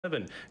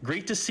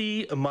Great to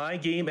see my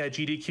game at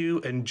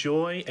GDQ.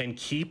 Enjoy and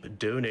keep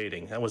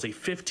donating. That was a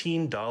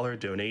 $15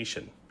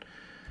 donation.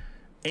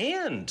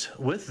 And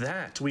with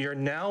that, we are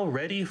now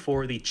ready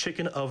for the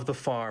Chicken of the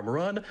Farm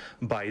run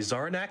by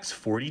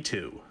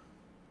Xarnax42.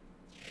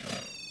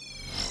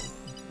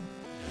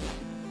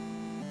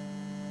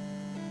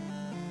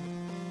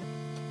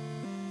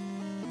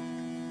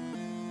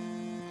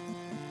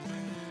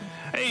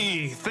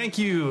 Hey, thank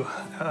you.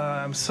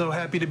 I'm so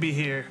happy to be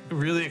here.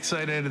 Really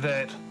excited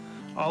that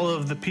all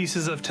of the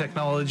pieces of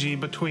technology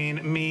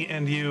between me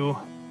and you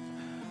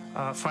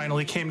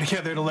finally came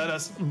together to let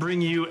us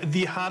bring you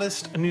the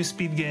hottest new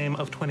speed game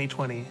of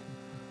 2020,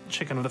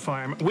 Chicken of the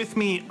Farm. With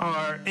me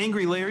are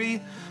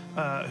AngryLarry,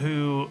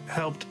 who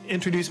helped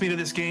introduce me to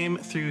this game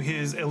through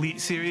his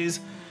Elite series,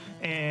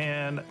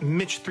 and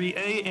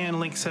Mitch3A and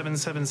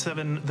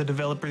Link777, the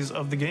developers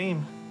of the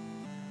game.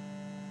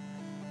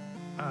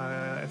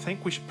 I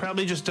think we should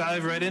probably just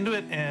dive right into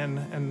it,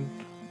 and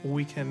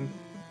we can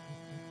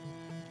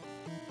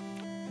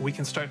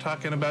start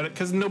talking about it,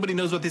 because nobody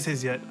knows what this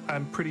is yet.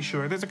 I'm pretty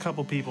sure there's a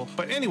couple people,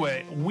 but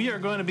anyway, we are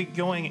going to be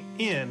going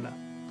in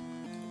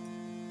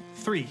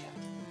 3,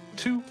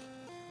 2,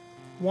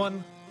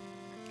 1,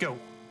 go.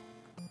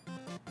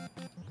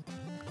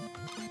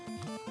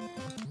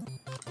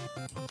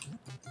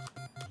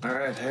 All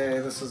right, hey,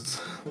 this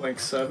is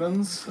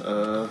Link7s.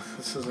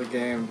 This is a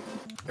game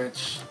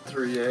which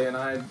 3A and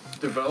I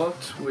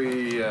developed.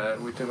 We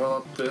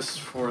developed this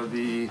for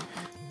the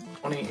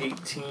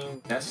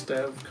 2018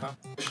 NestDev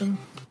competition.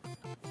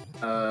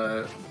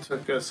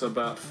 Took us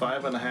about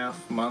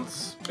 5.5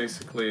 months,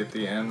 basically at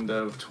the end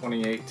of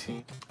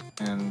 2018,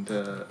 and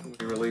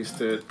we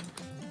released it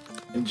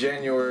in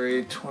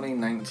January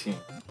 2019.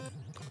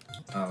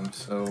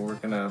 So we're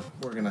gonna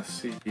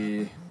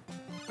see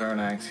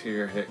Xarnax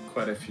here hit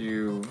quite a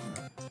few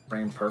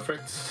frame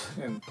perfects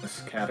in this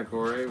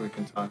category. We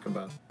can talk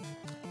about the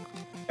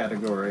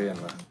category and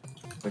the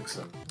physics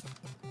and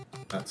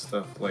that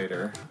stuff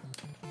later.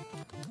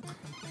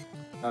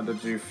 How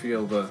did you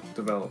feel the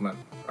development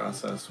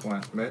process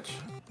went, Mitch?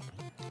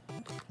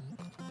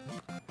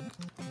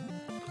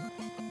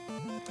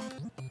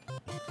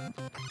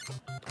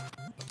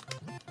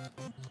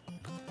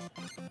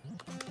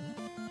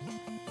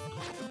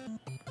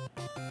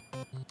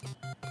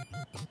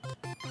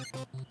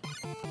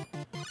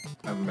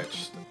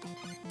 Mitch.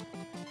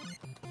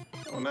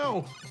 Oh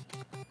no!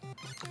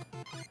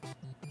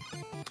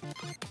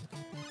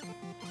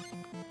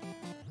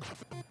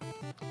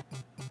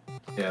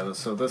 Yeah,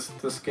 so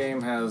this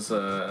game has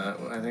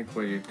I think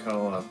what you'd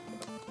call a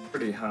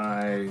pretty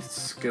high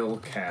skill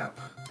cap.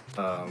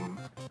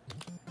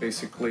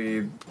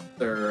 Basically,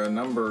 there are a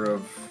number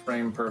of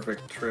frame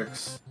perfect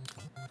tricks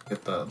to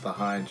get the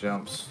high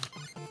jumps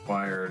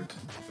required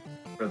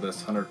for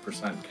this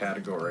 100%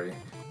 category.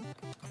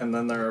 And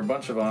then there are a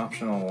bunch of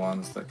optional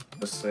ones that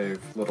just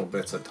save little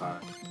bits of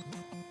time.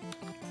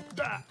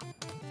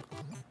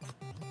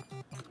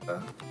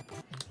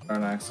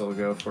 Xarnax will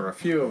go for a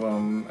few of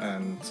them,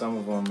 and some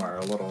of them are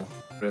a little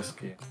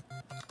risky.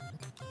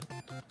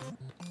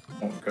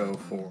 Won't go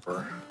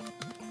for,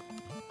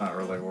 not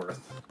really worth.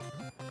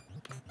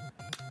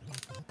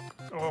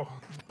 Oh,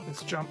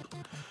 this jump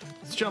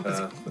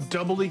is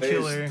doubly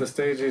killer. The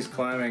stage he's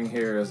climbing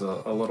here is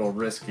a little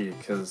risky,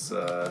 because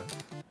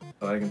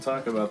I can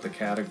talk about the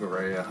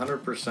category.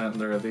 100%,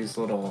 there are these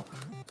little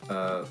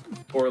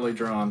poorly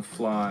drawn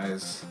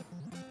flies,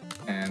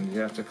 and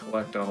you have to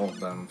collect all of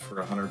them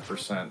for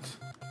 100%.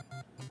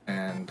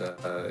 And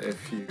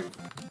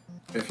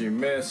if you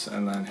miss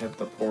and then hit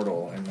the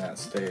portal in that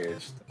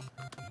stage,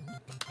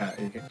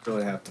 you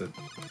really have to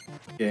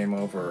game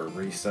over or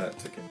reset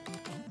to get.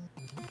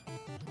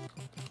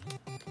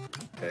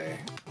 Okay.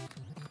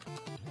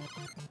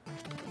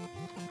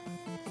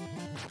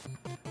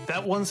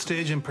 That one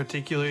stage in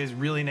particular is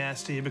really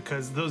nasty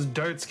because those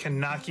darts can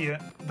knock you,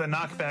 the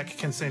knockback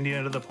can send you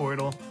into the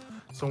portal.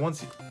 So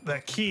once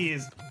that key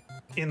is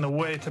in the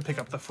way to pick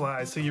up the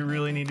flies, so you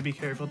really need to be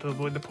careful to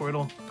avoid the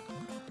portal.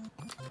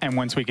 And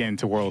once we get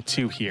into World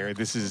 2 here,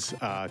 this is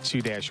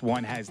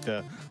 2-1, has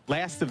the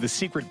last of the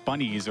secret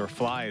bunnies or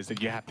flies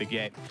that you have to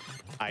get.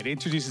 It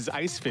introduces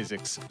ice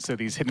physics, so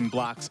these hidden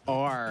blocks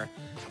are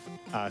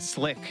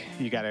slick.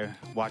 You gotta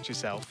watch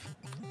yourself.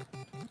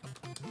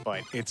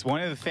 But it's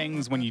one of the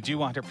things when you do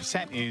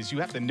 100% is you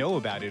have to know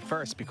about it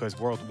first, because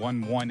World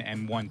 1-1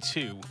 and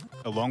 1-2,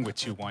 along with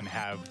 2-1,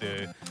 have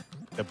the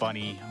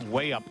bunny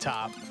way up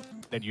top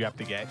that you have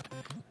to get.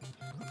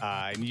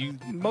 And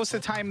most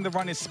of the time the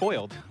run is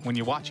spoiled when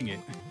you're watching it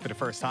for the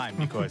first time,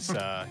 because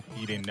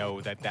you didn't know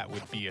that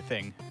would be a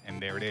thing,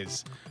 and there it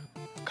is.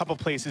 A couple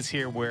places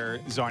here where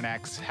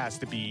Xarnax has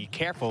to be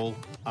careful,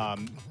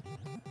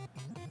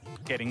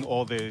 getting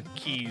all the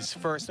keys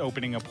first,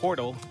 opening a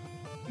portal,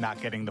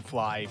 not getting the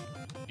fly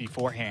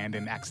beforehand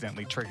and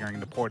accidentally triggering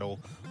the portal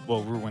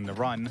will ruin the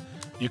run.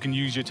 You can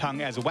use your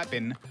tongue as a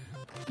weapon.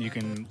 You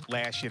can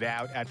lash it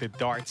out at the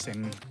darts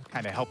and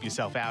kind of help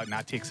yourself out,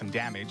 not take some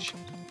damage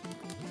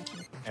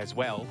as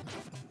well.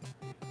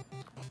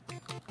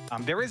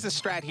 There is a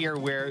strat here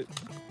where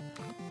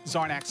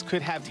Xarnax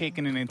could have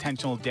taken an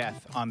intentional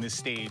death on this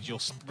stage,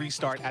 you'll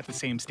restart at the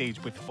same stage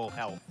with full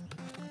health.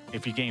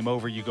 If you game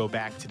over, you go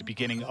back to the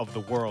beginning of the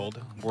world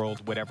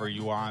whatever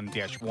you are on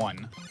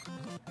 -1.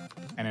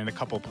 And in a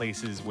couple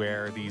places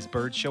where these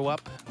birds show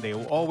up, they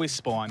will always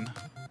spawn.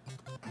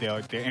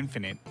 They're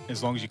infinite.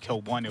 As long as you kill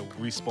one, it will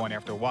respawn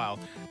after a while.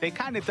 They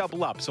kind of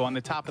double up, so on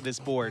the top of this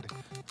board,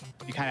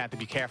 you kind of have to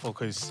be careful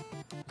because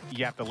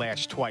you have to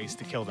lash twice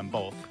to kill them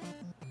both.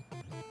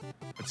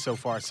 But so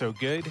far, so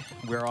good.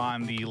 We're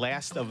on the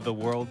last of the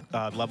world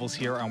levels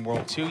here on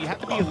World 2. You have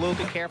to be a little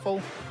bit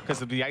careful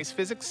because of the ice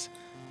physics,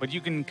 but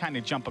you can kind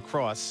of jump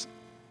across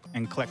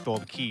and collect all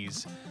the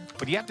keys.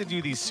 But you have to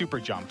do these super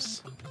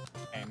jumps.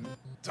 And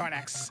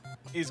Xarnax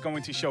is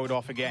going to show it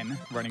off again,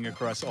 running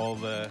across all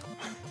the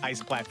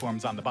ice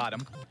platforms on the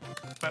bottom.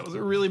 That was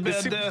a really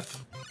bad death.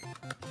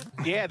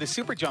 Yeah, the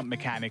super jump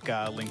mechanic,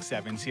 Link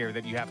Sevens here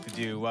that you have to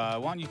do. Why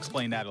don't you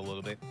explain that a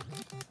little bit?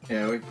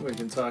 Yeah, we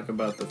can talk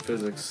about the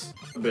physics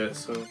a bit.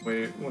 So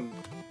when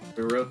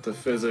we wrote the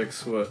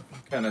physics, what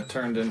kind of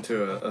turned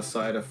into a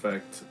side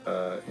effect,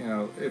 you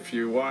know, if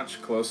you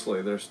watch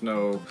closely, there's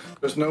no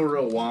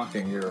real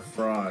walking. You're a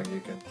frog.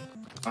 You can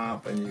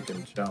hop and you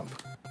can jump.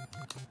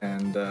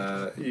 And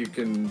you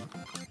can,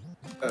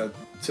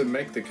 to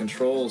make the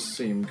controls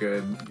seem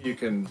good, you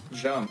can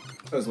jump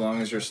as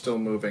long as you're still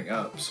moving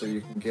up. So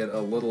you can get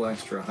a little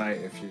extra height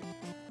if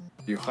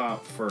you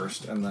hop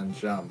first and then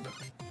jump.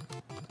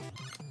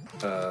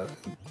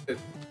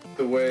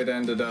 The way it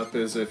ended up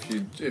is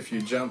if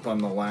you jump on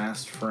the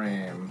last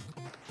frame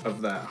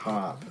of that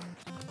hop,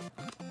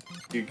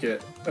 you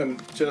get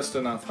just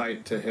enough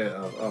height to hit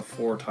a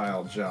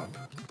 4-tile jump.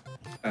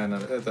 And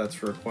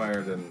that's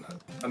required in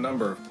a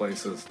number of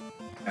places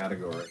in the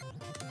category.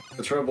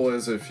 The trouble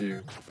is if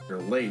you're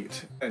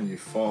late and you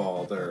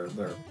fall, there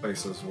are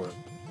places where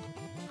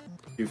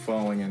you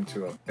falling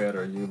into a pit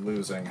or you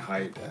losing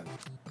height, and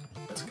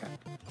it's kind of...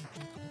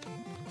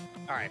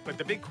 All right, but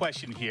the big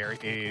question here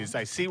is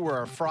I see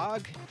we're a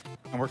frog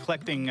and we're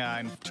collecting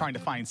and trying to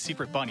find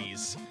secret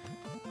bunnies,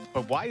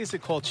 but why is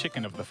it called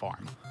Chicken of the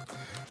Farm?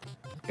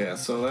 Yeah,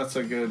 so that's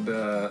a good,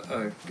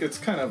 it's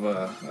kind of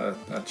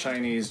a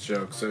Chinese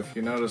joke. So if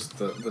you notice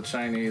the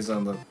Chinese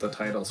on the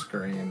title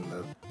screen,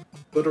 the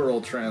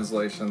literal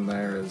translation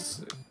there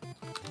is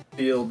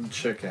field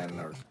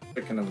chicken or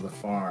chicken of the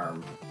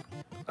farm.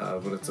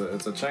 But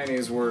it's a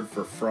Chinese word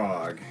for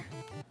frog.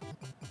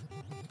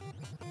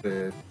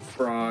 The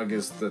frog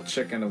is the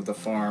chicken of the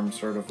farm,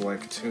 sort of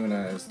like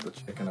tuna is the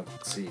chicken of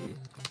the sea.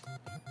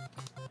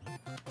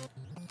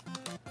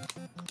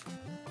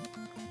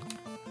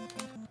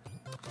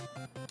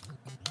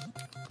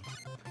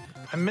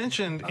 I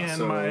mentioned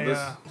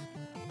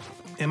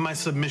in my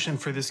submission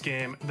for this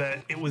game that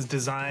it was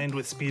designed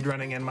with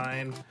speedrunning in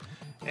mind,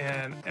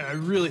 and I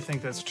really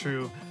think that's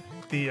true.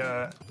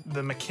 The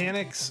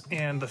mechanics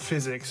and the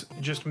physics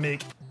just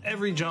make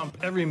every jump,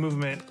 every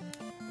movement,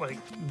 like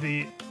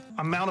the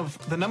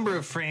number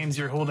of frames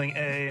you're holding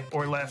A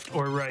or left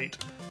or right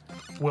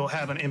will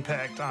have an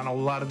impact on a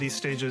lot of these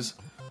stages.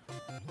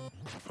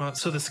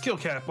 So the skill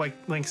cap, like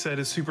Link said,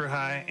 is super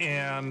high,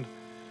 and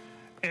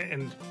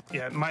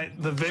yeah,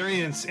 the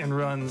variance in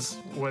runs,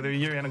 whether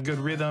you're in a good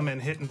rhythm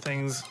and hitting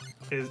things,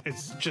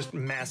 it's just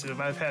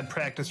massive. I've had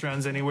practice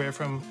runs anywhere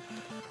from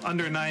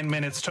under 9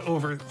 minutes to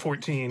over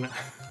 14.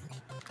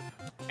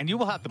 And you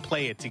will have to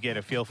play it to get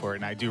a feel for it,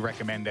 and I do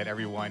recommend that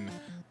everyone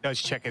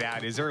does check it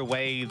out. Is there a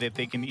way that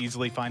they can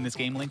easily find this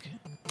game, Link?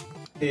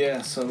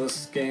 Yeah, so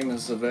this game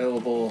is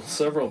available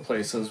several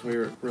places. We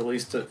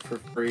released it for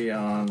free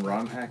on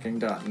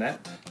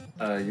romhacking.net.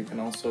 You can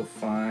also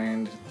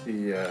find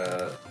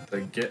the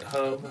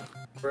GitHub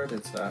for it.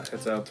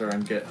 It's out there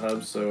on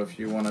GitHub, so if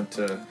you wanted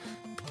to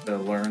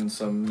learn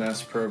some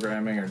NES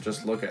programming or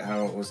just look at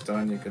how it was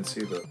done, you can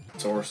see the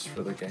source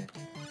for the game.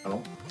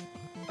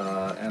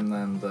 And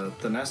then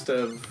the NES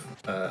Dev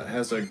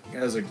has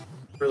a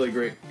really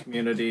great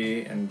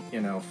community and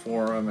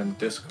forum and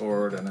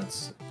Discord, and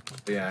it's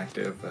really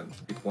active, and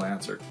people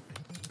answer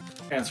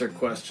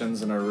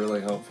questions and are really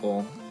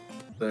helpful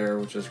there,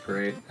 which is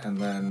great. And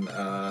then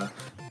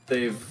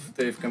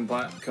they've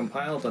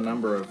compiled a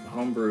number of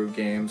homebrew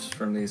games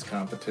from these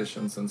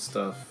competitions and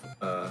stuff.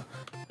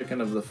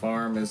 Chicken of the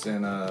Farm is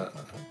in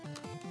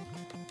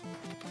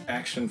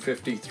Action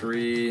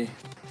 53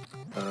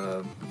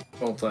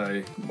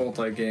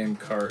 multi-game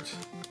cart.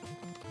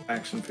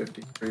 Action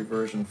 53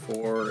 version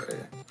 4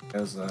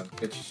 has a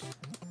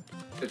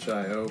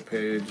itch.io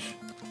page.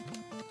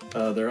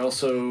 They're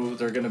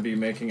going to be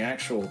making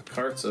actual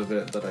carts of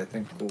it that I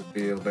think will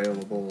be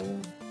available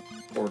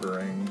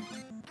ordering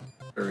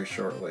very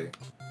shortly.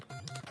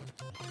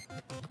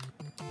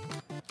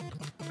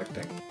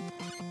 Expecting.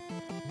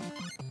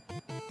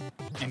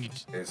 And in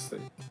case they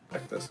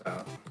check this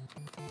out.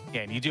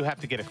 Yeah, and you do have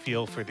to get a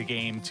feel for the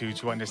game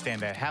to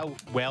understand that how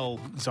well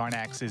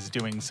Xarnax is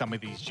doing some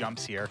of these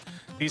jumps here.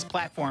 These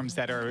platforms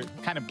that are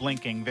kind of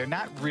blinking, they're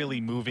not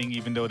really moving,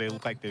 even though they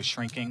look like they're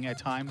shrinking at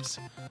times.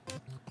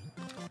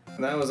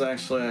 And that was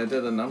actually, I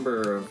did a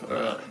number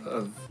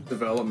of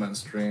development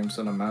streams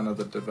and amount of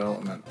the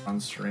development on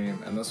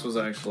stream, and this was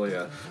actually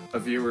a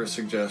viewer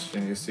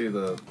suggestion. You see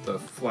the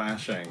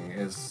flashing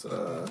is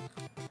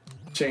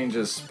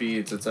changes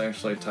speeds. It's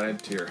actually tied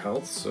to your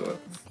health, so it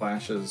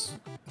flashes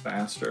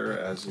faster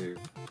as you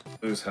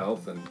lose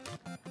health, and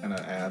kind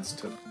of adds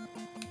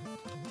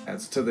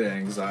to the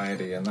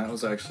anxiety. And that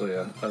was actually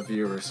a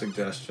viewer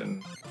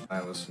suggestion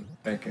I was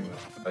making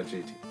by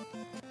GT.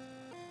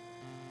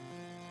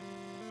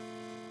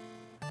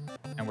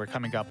 And we're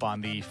coming up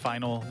on the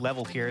final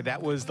level here.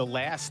 That was the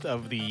last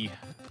of the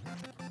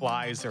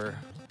flies or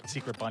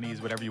secret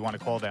bunnies, whatever you want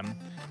to call them.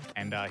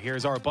 And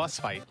here's our boss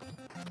fight.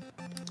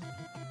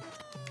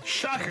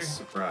 Shocker.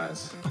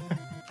 Surprise.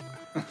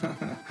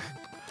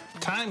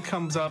 Time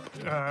comes up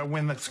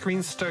when the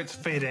screen starts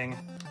fading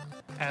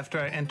after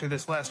I enter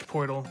this last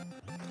portal.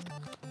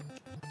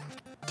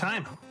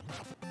 Time.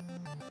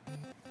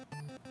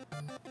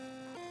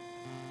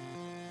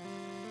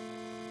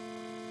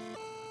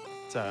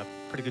 It's a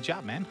pretty good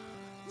job, man.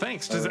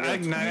 Thanks.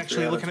 I'm not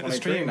actually looking at the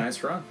stream.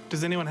 Nice run.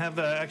 Does anyone have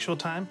the actual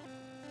time?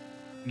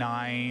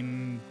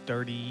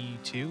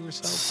 9:32 or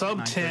so.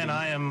 Sub 10. 9:30.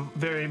 I am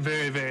very,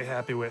 very, very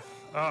happy with.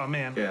 Oh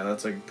man. Yeah,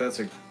 that's a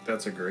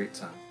great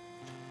time.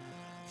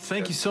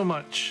 Thank you so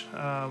much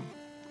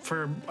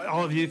for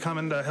all of you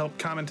coming to help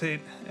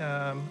commentate.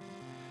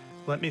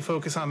 Let me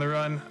focus on the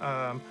run.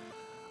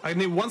 I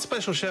need one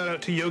special shout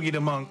out to Yogi the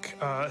Monk,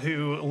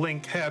 who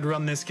Link had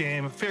run this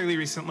game fairly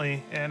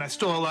recently, and I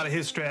stole a lot of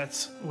his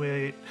strats.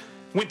 We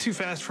went too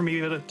fast for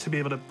me to be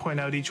able to point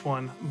out each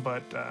one,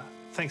 but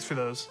thanks for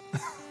those.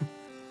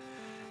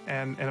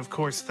 And of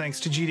course,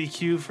 thanks to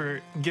GDQ for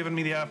giving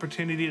me the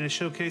opportunity to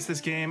showcase this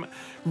game.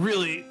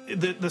 Really,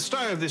 the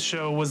star of this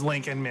show was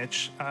Link and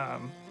Mitch.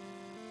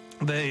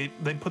 They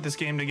put this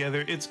game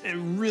together. It's a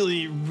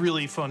really,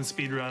 really fun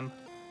speedrun.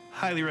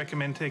 Highly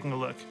recommend taking a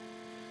look.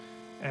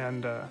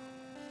 And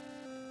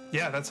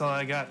yeah, that's all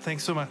I got.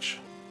 Thanks so much.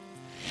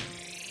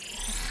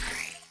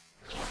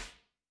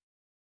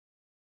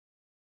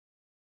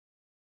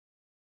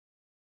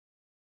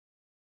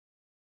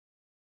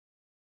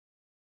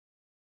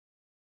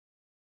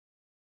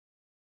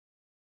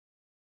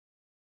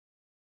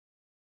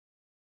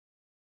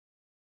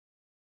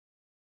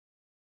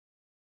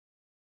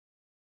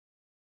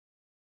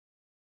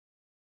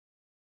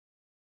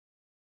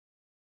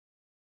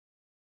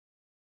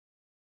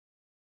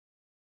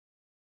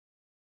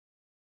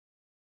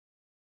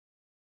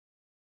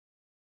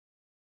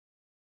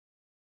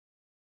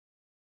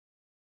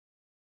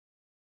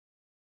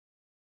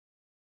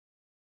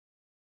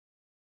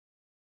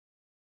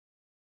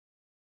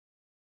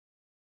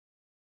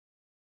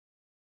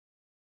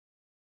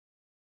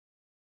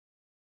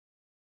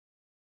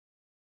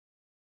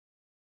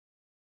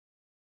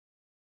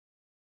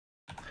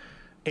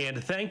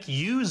 And thank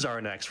you,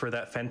 Xarnax, for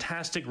that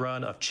fantastic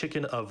run of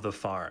Chicken of the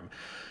Farm.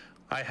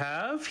 I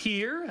have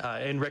here,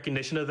 in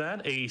recognition of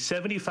that, a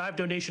 75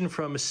 donation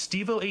from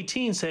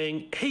Stevo18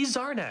 saying, "Hey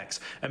Xarnax,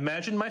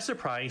 imagine my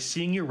surprise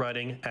seeing you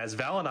running as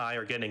Val and I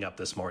are getting up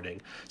this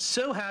morning.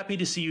 So happy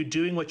to see you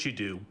doing what you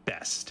do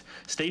best.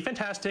 Stay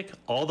fantastic,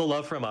 all the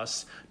love from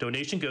us.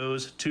 Donation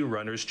goes to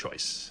Runner's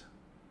Choice."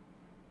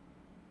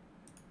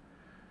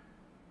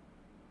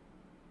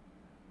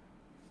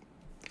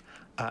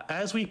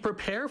 As we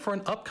prepare for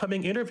an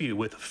upcoming interview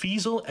with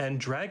Feasel and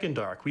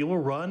Dragondarch, we will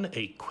run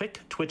a quick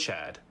Twitch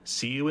ad.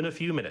 See you in a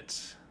few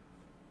minutes.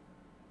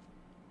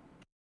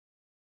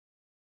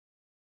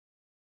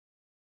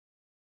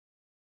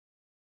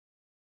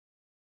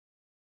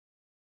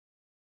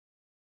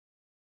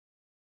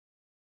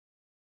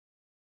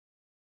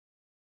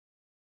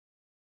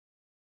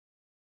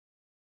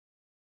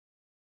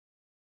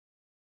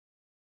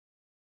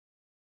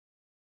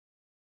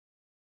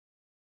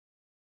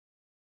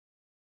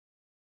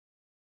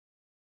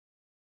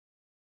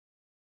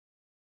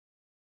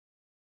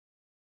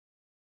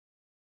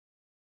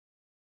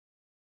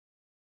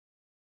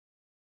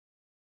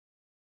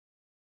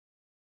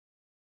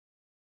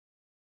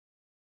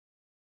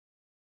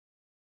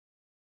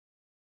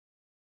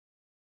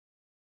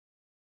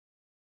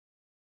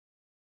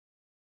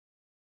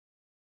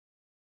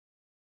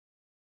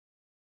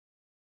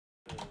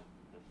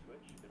 The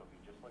switch, it'll be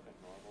just like a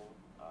normal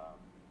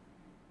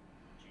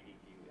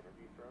GDQ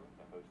interview throw.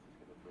 The host is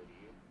going to throw to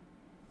you,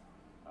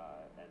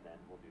 and then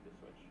we'll do the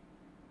switch.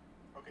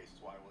 Okay,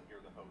 so I will hear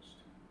the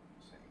host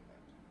saying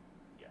that.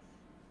 Yes.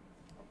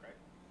 Okay.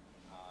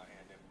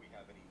 And if we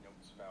have any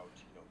notes about,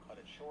 cut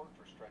it short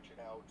or stretch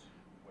it out,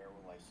 where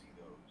will I see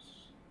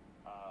those?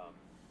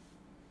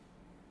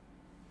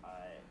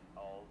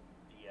 I'll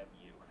DM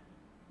you.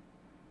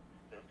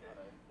 There's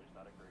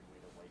not a great way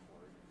to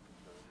whiteboard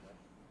during this.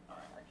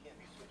 Alright, I can't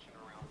be switching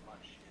around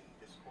much in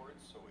Discord,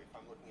 so if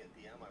I'm looking at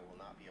DM, I will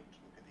not be able to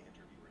look at the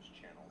interviewer's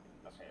channel in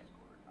this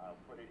Discord. I'll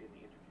put it in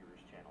the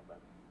interviewer's channel then.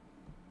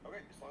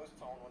 Okay, as long as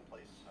it's all in one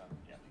place, Yeah.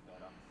 just leave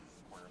that up in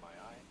the corner of my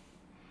eye.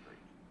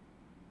 Great.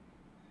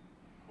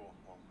 Cool,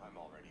 well, I'm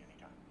all ready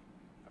anytime.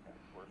 Okay.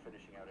 We're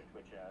finishing out a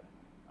Twitch ad,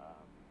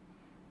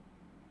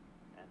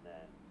 and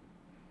then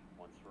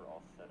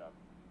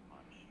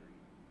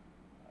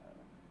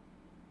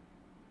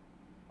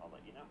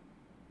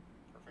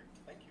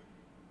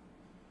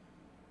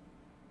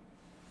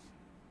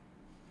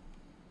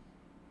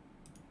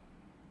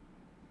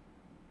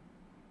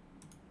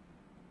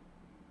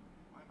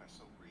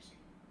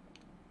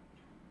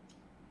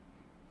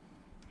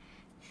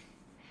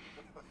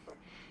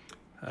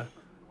Hey.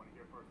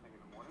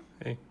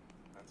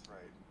 That's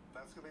right.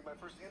 That's going to be my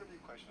first interview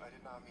question. I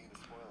did not mean to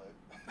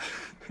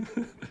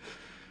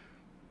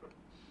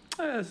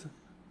spoil it.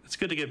 It's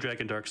good to give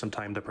Dragondarch some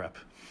time to prep.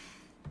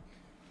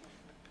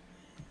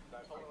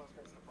 I told him I was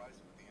going to surprise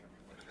him with the interview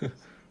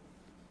questions.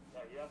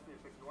 Yeah, he asked me if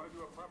you want to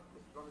do a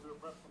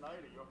prep, tonight,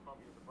 or you want to call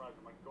me a surprise.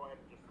 I'm like, go ahead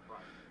and just surprise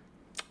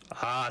me.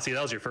 Ah, see,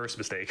 that was your first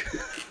mistake.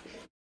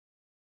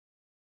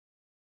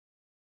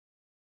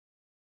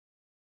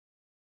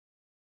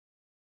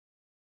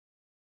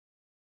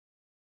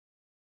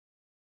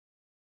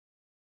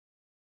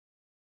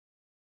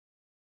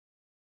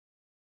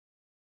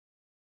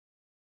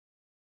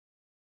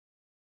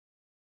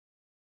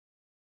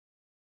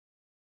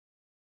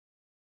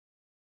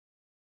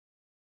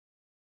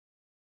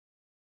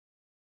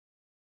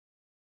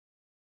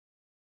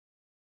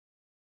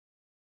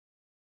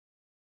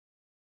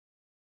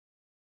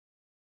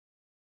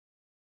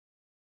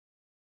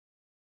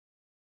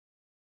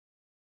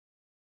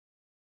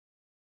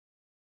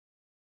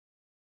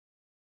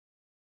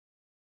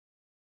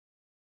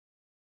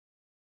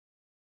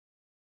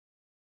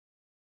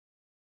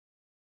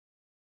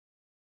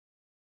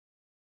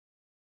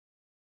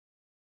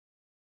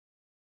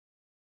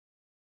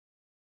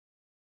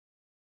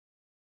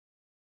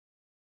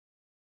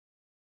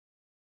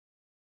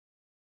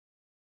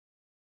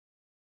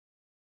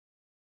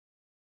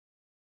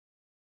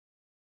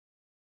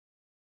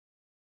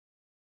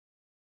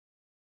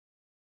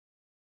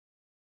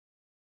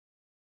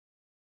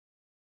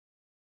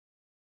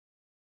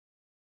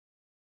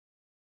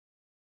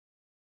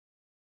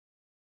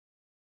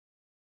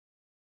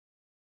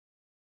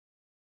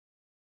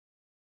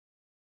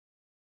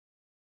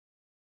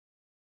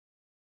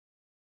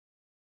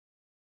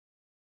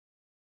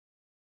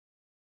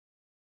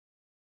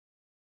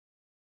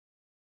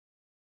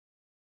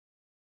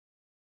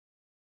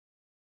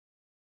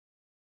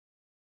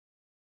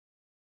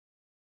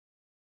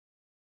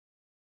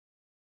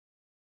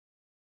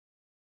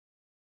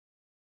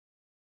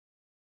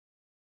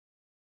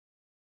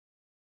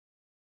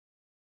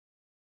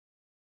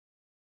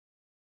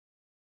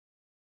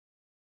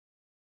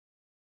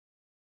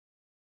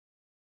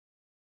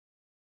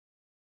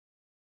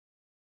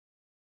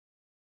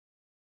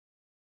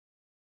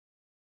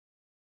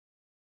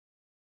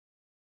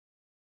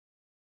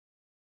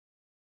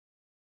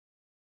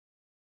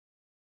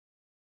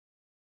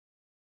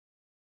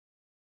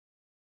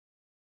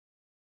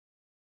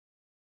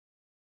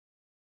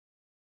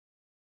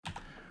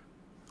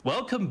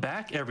 Welcome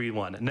back,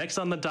 everyone. Next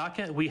on the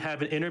docket, we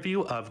have an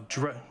interview of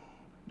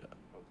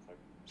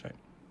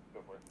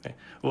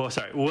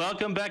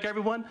Welcome back,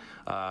 everyone.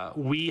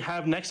 We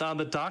have next on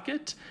the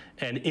docket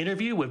an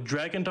interview with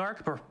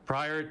Dragondarch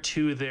prior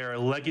to their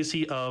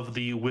Legacy of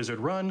the Wizard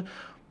run,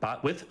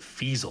 but with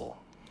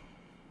Feasel.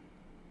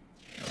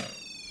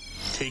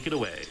 Take it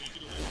away.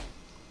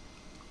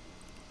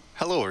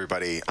 Hello,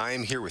 everybody. I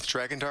am here with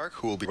Dragondarch,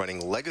 who will be running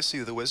Legacy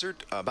of the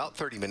Wizard about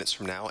 30 minutes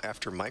from now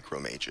after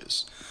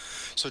Micromages.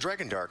 So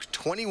Dragondarch,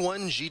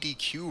 21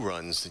 GDQ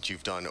runs that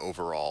you've done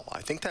overall.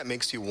 I think that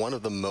makes you one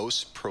of the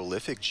most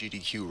prolific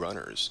GDQ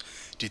runners.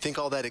 Do you think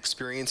all that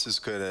experience is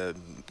going to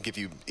give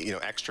you,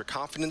 extra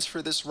confidence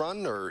for this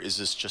run, or is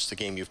this just a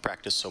game you've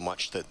practiced so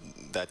much that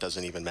that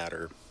doesn't even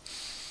matter?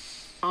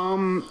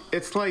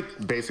 It's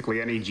like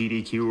basically any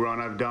GDQ run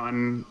I've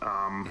done.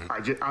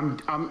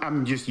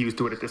 I'm just used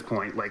to it at this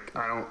point. Like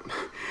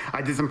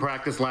I did some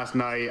practice last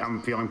night.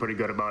 I'm feeling pretty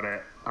good about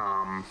it.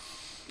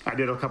 I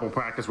did a couple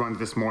practice runs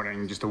this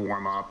morning just to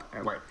warm up.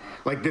 And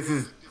like this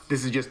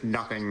is just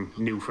nothing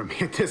new for me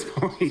at this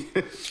point.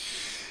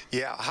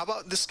 Yeah, how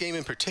about this game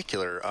in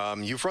particular?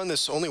 You've run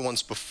this only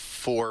once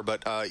before,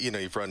 but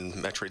you've run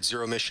Metroid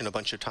Zero Mission a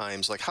bunch of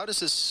times. Like, how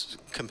does this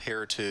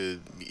compare to,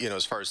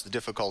 as far as the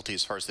difficulty,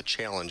 as far as the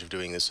challenge of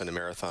doing this in a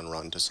marathon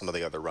run to some of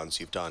the other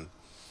runs you've done?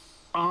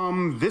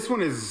 This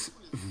one is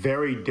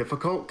very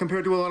difficult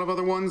compared to a lot of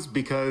other ones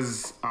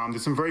because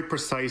there's some very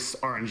precise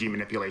RNG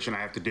manipulation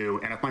I have to do,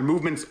 and if my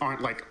movements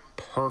aren't like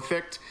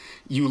perfect,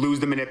 you lose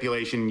the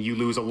manipulation, you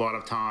lose a lot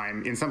of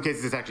time. In some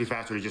cases, it's actually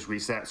faster to just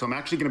reset. So I'm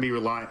actually going to be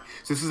relying.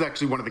 So this is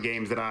actually one of the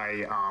games that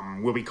I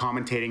will be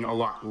commentating a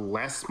lot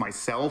less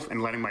myself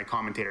and letting my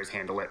commentators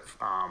handle it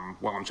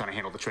while I'm trying to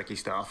handle the tricky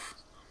stuff.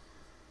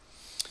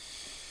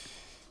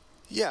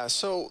 Yeah,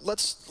 so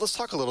let's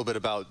talk a little bit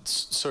about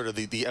sort of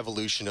the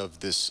evolution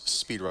of this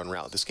speedrun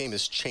route. This game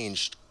has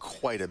changed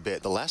quite a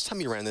bit. The last time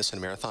you ran this in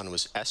a marathon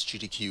was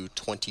SGDQ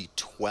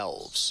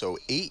 2012, so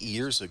 8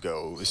 years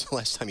ago was the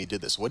last time you did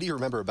this. What do you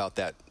remember about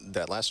that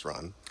last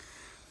run?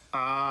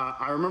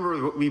 I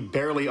remember we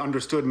barely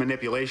understood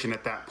manipulation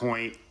at that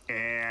point,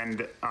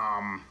 and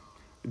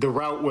the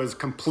route was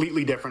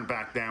completely different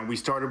back then. We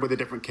started with a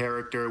different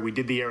character. We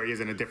did the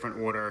areas in a different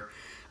order.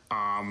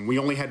 We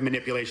only had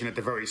manipulation at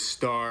the very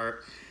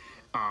start,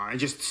 and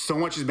just so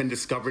much has been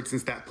discovered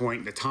since that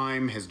point. The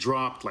time has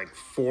dropped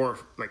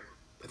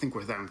I think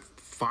we're down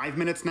 5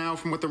 minutes now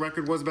from what the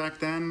record was back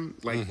then.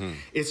 Like,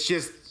 it's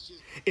just,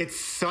 It's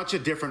such a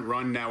different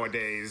run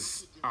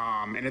nowadays,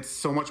 and it's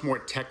so much more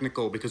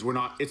technical because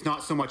it's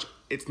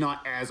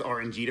not as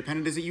RNG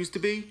dependent as it used to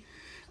be,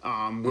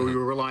 where we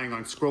were relying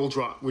on scroll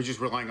drop. We're just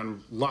relying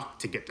on luck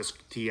to get the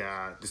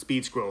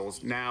speed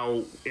scrolls.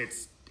 Now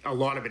a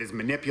lot of it is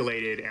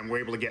manipulated, and we're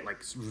able to get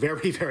like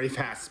very, very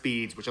fast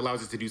speeds, which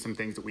allows us to do some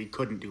things that we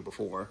couldn't do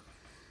before.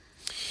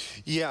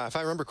 Yeah, if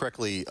I remember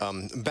correctly,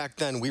 back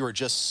then we were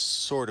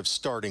just sort of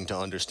starting to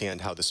understand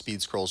how the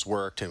speed scrolls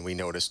worked, and we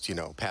noticed,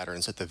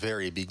 patterns at the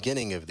very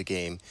beginning of the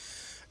game.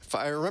 If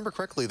I remember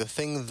correctly, the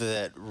thing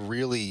that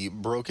really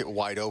broke it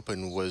wide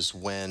open was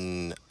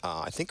when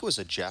I think it was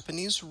a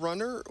Japanese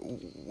runner.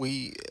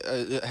 We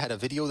had a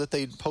video that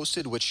they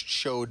posted which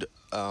showed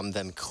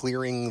them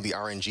clearing the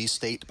RNG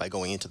state by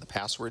going into the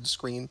password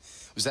screen.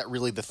 Was that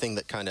really the thing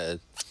that kind of,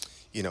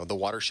 the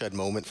watershed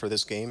moment for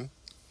this game?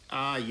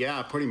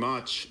 Yeah, pretty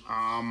much.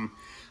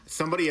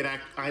 Somebody had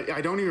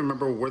I don't even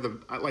remember where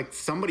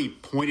somebody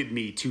pointed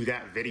me to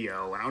that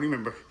video, and I don't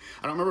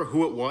remember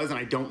who it was, and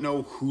I don't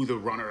know who the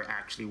runner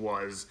actually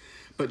was.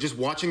 But just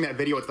watching that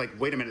video, it's like,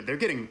 wait a minute, they're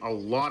getting a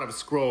lot of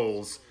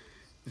scrolls.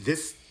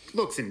 This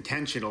looks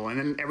intentional. And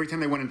then every time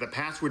they went into the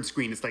password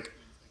screen, it's like,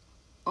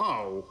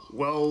 oh,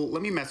 well,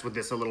 let me mess with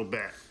this a little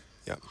bit.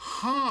 Yep.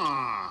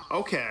 Huh.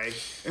 Okay.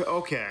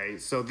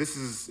 So this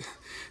is.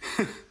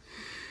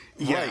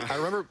 Yeah. Right. I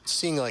remember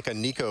seeing like a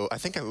Nico, I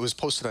think it was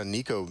posted on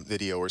Nico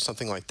video or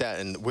something like that,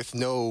 and with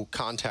no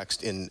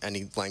context in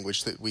any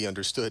language that we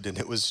understood, and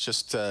it was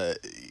just,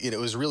 it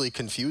was really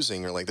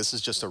confusing, or like, this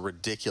is just a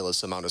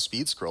ridiculous amount of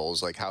speed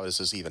scrolls, like how is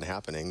this even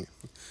happening?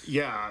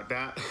 Yeah,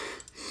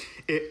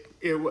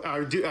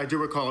 I do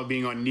recall it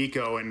being on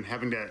Nico and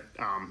having to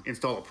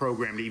install a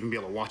program to even be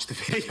able to watch the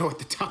video at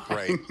the time.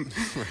 Right.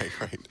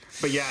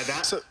 But yeah,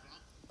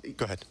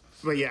 go ahead.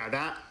 But yeah,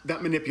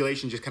 that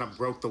manipulation just kind of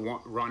broke the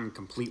run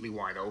completely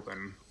wide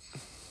open.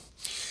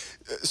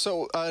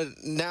 So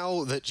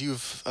now that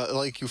you've,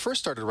 you first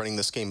started running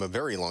this game a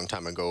very long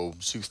time ago,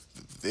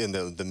 in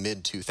the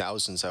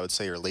mid-2000s, I would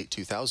say, or late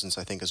 2000s,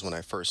 I think is when I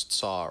first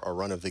saw a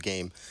run of the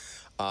game.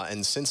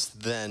 And since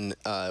then,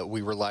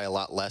 we rely a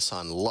lot less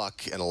on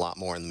luck and a lot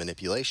more on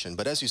manipulation.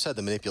 But as you said,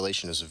 the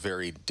manipulation is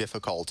very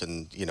difficult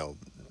and,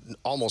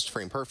 almost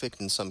frame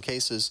perfect in some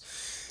cases.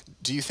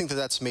 Do you think that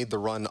that's made the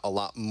run a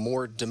lot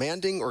more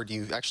demanding, or do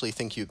you actually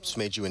think it's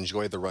made you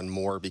enjoy the run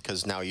more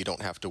because now you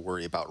don't have to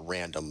worry about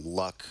random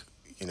luck,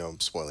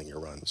 spoiling your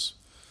runs?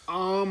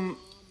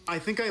 I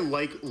think I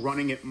like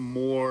running it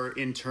more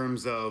in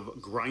terms of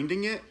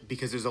grinding it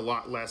because there's a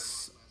lot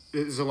less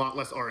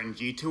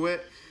RNG to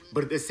it.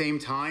 But at the same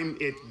time,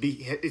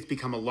 it's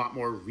become a lot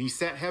more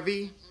reset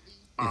heavy.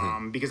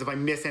 Because if I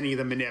miss any of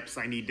the manips,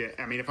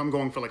 if I'm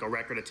going for like a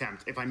record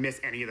attempt, if I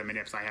miss any of the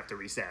manips, I have to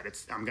reset.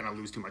 I'm going to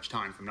lose too much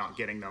time from not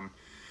getting them.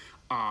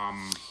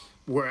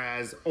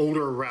 Whereas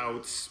older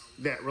routes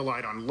that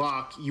relied on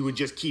luck, you would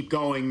just keep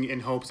going in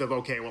hopes of,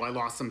 okay, well, I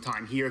lost some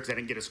time here because I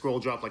didn't get a scroll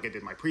drop like I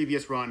did my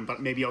previous run, but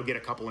maybe I'll get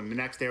a couple in the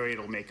next area.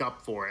 It'll make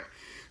up for it.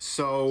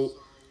 So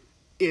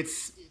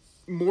it's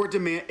more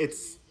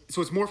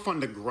so it's more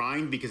fun to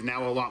grind because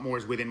now a lot more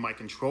is within my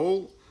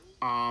control.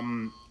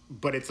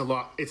 But it's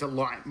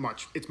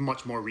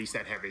much more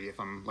reset heavy if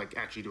I'm like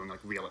actually doing like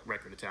real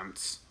record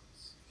attempts.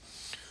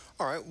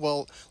 All right,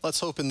 well, let's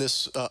hope in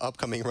this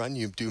upcoming run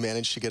you do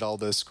manage to get all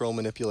the scroll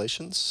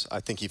manipulations. I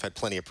think you've had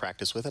plenty of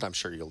practice with it. I'm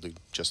sure you'll do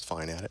just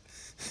fine at it.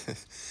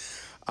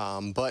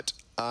 But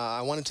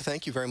I wanted to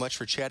thank you very much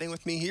for chatting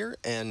with me here,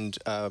 and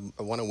I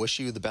want to wish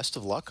you the best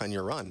of luck on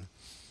your run.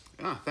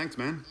 Thanks,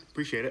 man.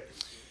 Appreciate it.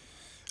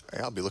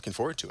 I'll be looking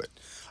forward to it.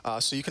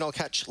 So you can all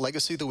catch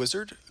Legacy of the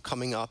Wizard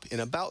coming up in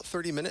about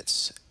 30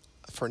 minutes.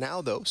 For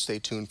now, though, stay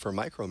tuned for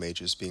Micro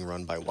Mages being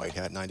run by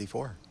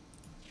WhiteHat94.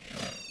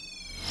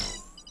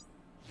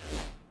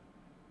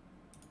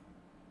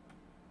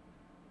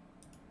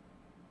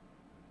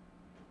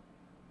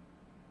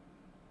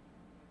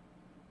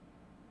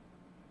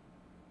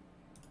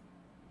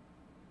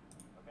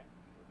 Okay,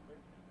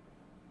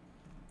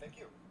 thank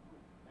you.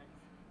 Thanks.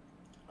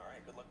 All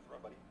right, good luck for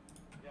everybody.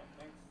 Yeah,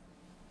 thanks.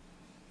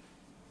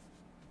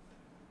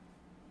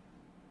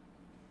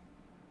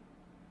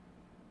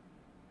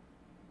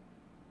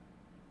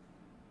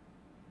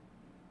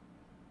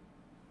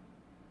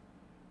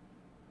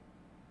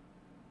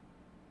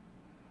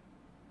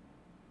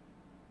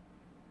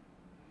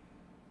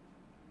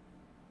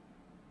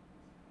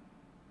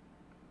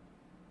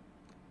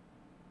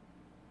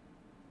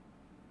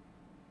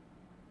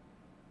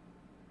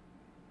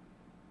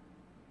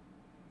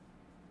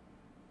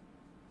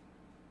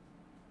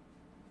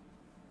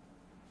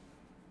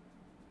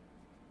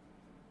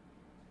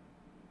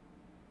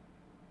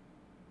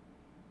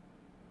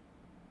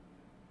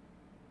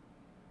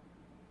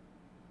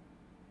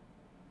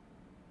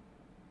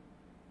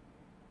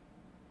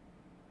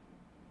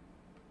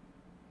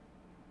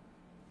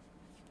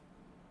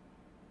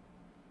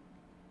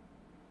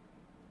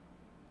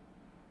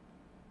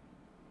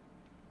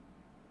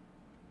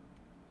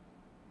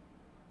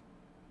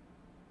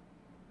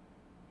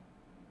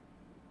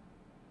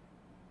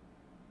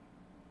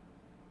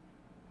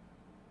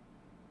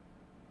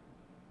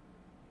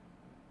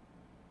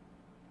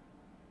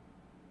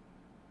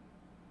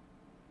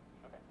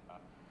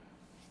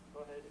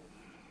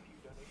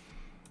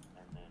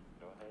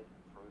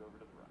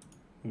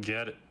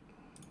 Get it.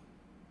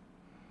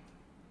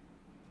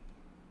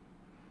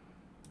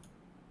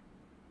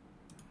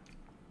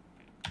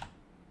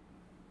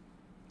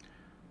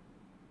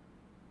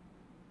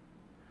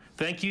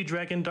 Thank you,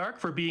 Dragondarch,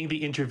 for being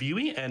the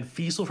interviewee, and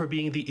Feasel for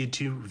being the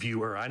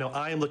interviewer. I know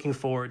I am looking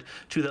forward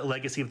to that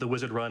Legacy of the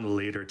Wizard run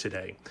later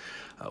today.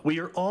 We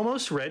are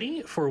almost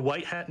ready for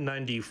White Hat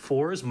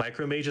 94's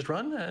Micromages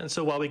run, and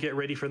so while we get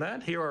ready for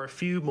that, here are a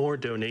few more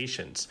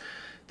donations.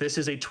 This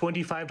is a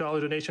 $25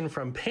 donation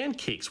from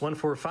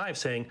Pancakes145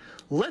 saying,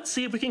 let's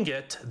see if we can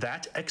get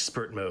that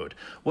expert mode.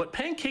 What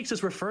Pancakes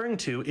is referring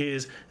to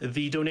is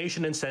the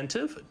donation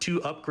incentive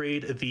to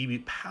upgrade the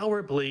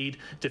Power Blade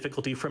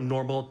difficulty from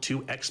normal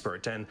to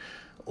expert. And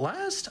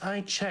last I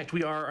checked,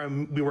 we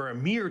were a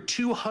mere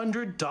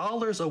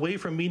 $200 away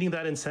from meeting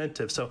that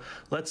incentive. So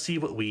let's see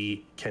what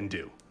we can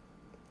do.